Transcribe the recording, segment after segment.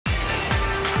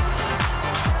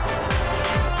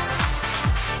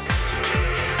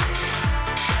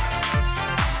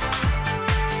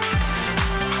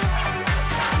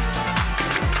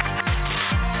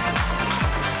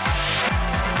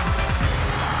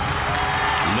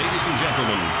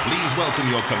gentlemen, please welcome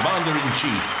your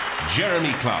Commander-in-Chief,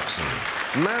 Jeremy Clarkson.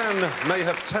 Man may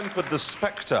have tempered the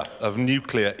spectre of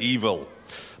nuclear evil,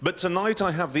 but tonight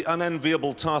I have the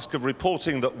unenviable task of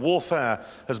reporting that warfare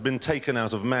has been taken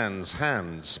out of man's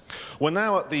hands. We're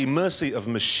now at the mercy of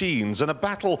machines, and a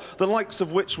battle the likes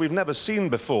of which we've never seen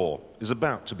before is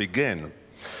about to begin.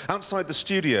 Outside the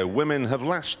studio, women have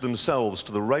lashed themselves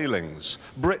to the railings.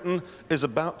 Britain is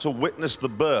about to witness the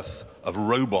birth of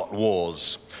Robot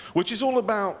Wars, which is all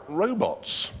about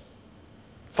robots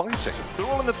fighting. They're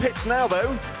all in the pits now, though,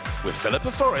 with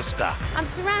Philippa Forrester. I'm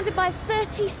surrounded by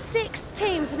 36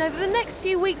 teams, and over the next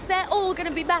few weeks, they're all going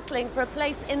to be battling for a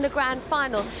place in the grand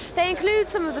final. They include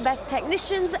some of the best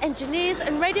technicians, engineers,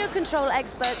 and radio control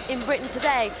experts in Britain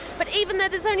today. But even though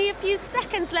there's only a few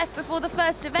seconds left before the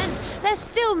first event, they're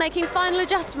still making final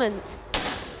adjustments.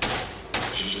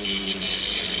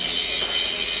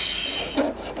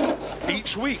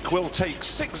 Each week, we'll take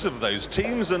 6 of those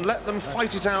teams and let them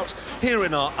fight it out here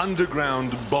in our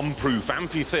underground bomb-proof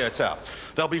amphitheatre.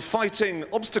 They'll be fighting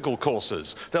obstacle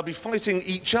courses, they'll be fighting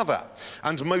each other,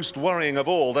 and most worrying of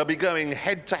all, they'll be going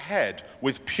head-to-head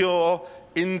with pure,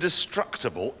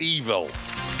 indestructible evil.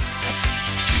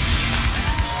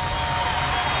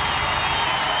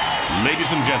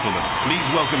 Ladies and gentlemen, please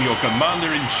welcome your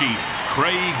Commander-in-Chief,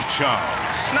 Craig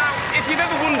Charles. Now, if you've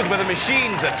ever wondered whether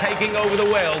machines are taking over the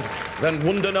world, then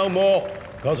wonder no more,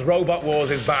 because Robot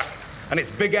Wars is back. And it's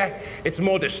bigger, it's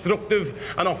more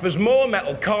destructive, and offers more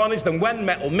metal carnage than when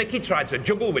Metal Mickey tried to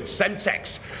juggle with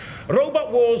Semtex.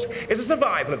 Robot Wars is a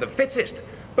survival of the fittest,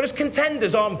 but its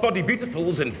contenders aren't body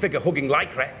beautifuls in figure-hugging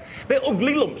lycra. They're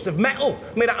ugly lumps of metal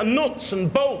made out of nuts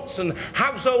and bolts and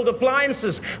household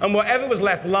appliances and whatever was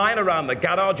left lying around the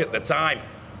garage at the time.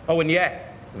 Oh, and yeah,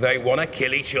 they want to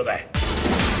kill each other.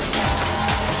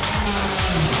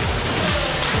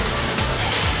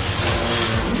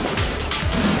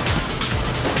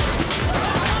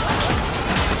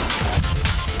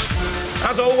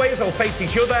 As always, they'll face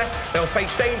each other, they'll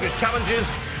face dangerous challenges,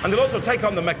 and they'll also take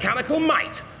on the mechanical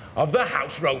might of the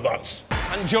house robots.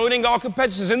 And joining our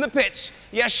competitors in the pits,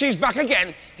 yes, she's back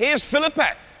again. Here's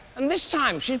Philippa. And this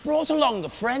time, she's brought along a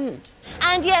friend.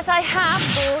 And yes, I have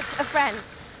brought a friend.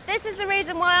 This is the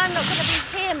reason why I'm not going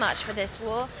to be here much for this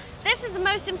war. This is the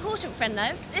most important friend,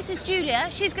 though. This is Julia.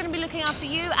 She's going to be looking after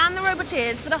you and the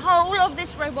Roboteers for the whole of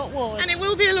this Robot Wars. And it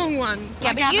will be a long one.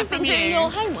 Yeah, but you've been doing your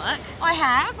homework. I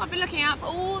have. I've been looking out for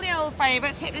all the old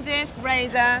favourites, Hypnodisc,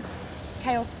 Razor,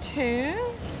 Chaos 2.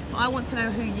 I want to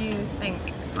know who you think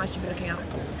I should be looking out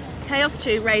for. Chaos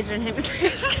 2, Razor and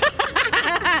Hypnodisc.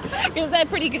 Because they're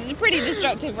pretty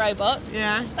destructive robots.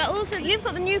 Yeah. But also, you've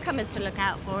got the newcomers to look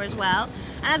out for as well.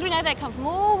 And as we know, they come from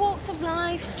all walks of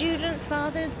life, students,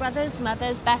 fathers, brothers,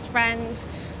 mothers, best friends.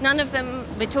 None of them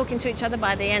will be talking to each other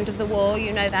by the end of the war,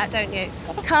 you know that, don't you?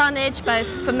 Carnage, both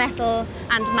for metal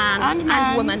and man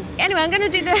and woman. Anyway, I'm going to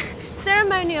do the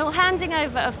ceremonial handing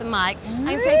over of the mic. I'm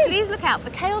going to say, please look out for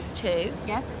Chaos 2.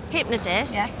 Yes.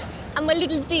 Hypnodisc. Yes. And my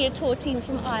little dear tour team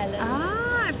from Ireland.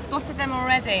 Ah, I've spotted them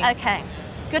already. OK.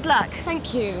 Good luck.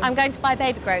 Thank you. I'm going to buy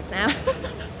baby grows now.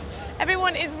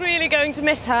 Everyone is really going to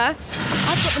miss her.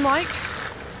 I've got the mic.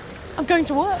 I'm going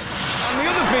to work. And the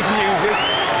other big news is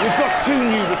we've got 2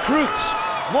 new recruits.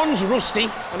 One's rusty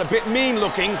and a bit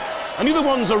mean-looking, and the other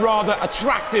one's a rather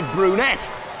attractive brunette.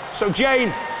 So, Jane,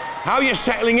 how are you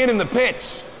settling in the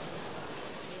pits?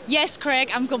 Yes,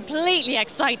 Craig, I'm completely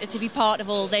excited to be part of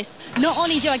all this. Not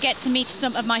only do I get to meet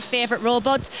some of my favourite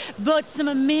robots, but some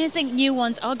amazing new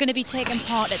ones are going to be taking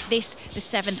part at this, the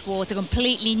 7th Wars. A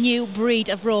completely new breed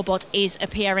of robot is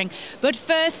appearing. But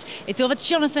first, it's over to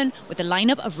Jonathan with the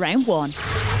lineup of round 1.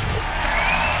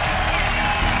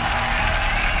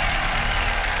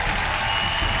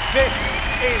 This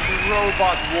is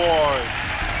Robot Wars.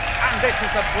 And this is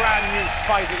the brand new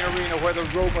fighting arena where the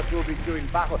robots will be doing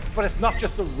battle. But it's not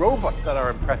just the robots that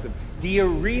are impressive. The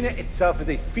arena itself is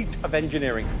a feat of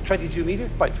engineering. 22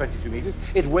 metres by 22 metres.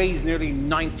 It weighs nearly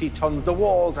 90 tonnes. The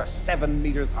walls are 7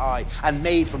 metres high and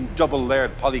made from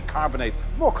double-layered polycarbonate,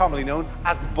 more commonly known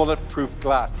as bulletproof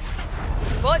glass.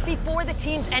 But before the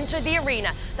teams enter the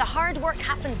arena, the hard work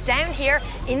happens down here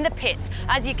in the pits.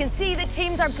 As you can see, the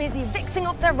teams are busy fixing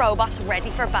up their robots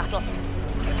ready for battle.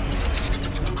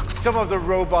 Some of the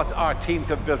robots our teams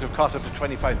have built have cost up to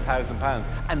 £25,000,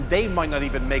 and they might not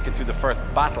even make it through the first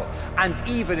battle. And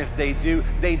even if they do,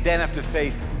 they then have to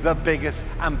face the biggest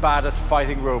and baddest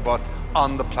fighting robots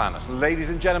on the planet. Ladies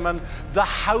and gentlemen, the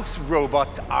house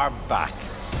robots are back.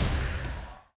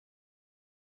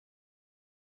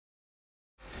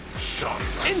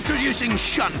 Introducing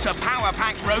Shunt, a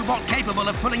power-packed robot capable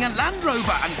of pulling a Land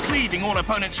Rover and cleaving all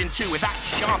opponents in two with that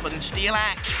sharpened steel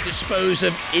axe. Dispose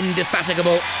of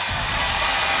Indefatigable.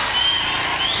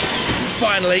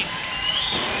 Finally,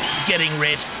 getting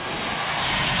rid.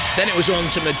 Then it was on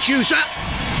to Medusa.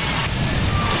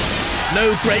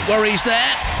 No great worries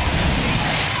there.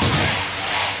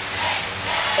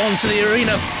 Onto the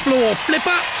arena floor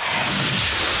flipper.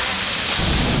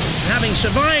 Having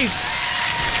survived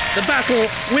the battle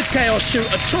with Chaos 2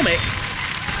 Atomic,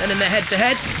 and in the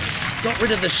head-to-head, got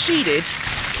rid of the seeded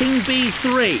King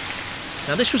B3.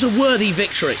 Now this was a worthy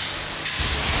victory.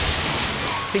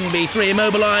 King B3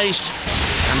 immobilised,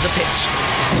 and the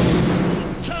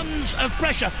pits. Tons of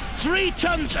pressure, 3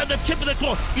 tons at the tip of the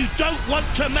claw. You don't want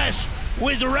to mess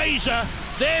with Razor.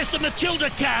 There's the Matilda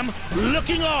cam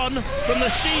looking on from the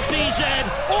CPZ.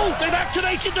 Oh, they've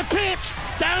activated the pit.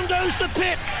 Down goes the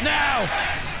pit. Now,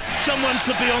 someone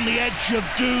could be on the edge of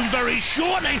doom very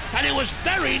shortly, and it was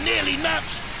very nearly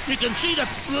nuts. You can see the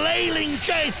flailing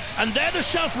chain, and there the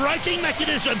self-righting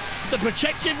mechanism. The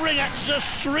protective ring acts as a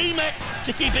streamer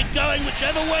to keep it going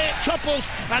whichever way it topples,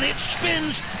 and it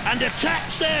spins and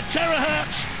attacks their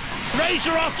terahertz.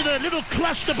 Razor after the little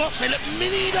cluster bots, they look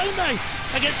mini, don't they,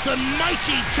 against the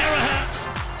mighty terahertz.